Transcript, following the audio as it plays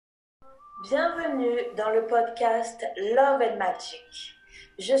Bienvenue dans le podcast Love and Magic.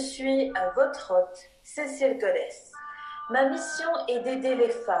 Je suis votre hôte, Cécile Godès. Ma mission est d'aider les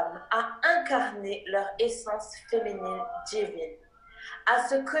femmes à incarner leur essence féminine divine, à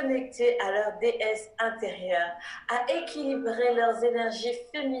se connecter à leur déesse intérieure, à équilibrer leurs énergies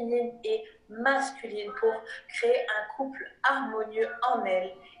féminines et masculines pour créer un couple harmonieux en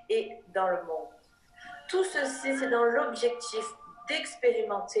elles et dans le monde. Tout ceci, c'est dans l'objectif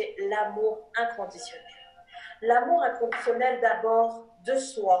d'expérimenter l'amour inconditionnel. L'amour inconditionnel d'abord de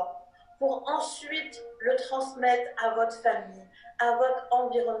soi, pour ensuite le transmettre à votre famille, à votre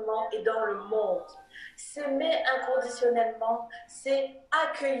environnement et dans le monde. S'aimer inconditionnellement, c'est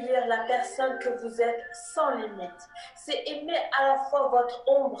accueillir la personne que vous êtes sans limite. C'est aimer à la fois votre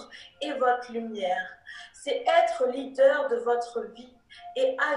ombre et votre lumière. C'est être leader de votre vie et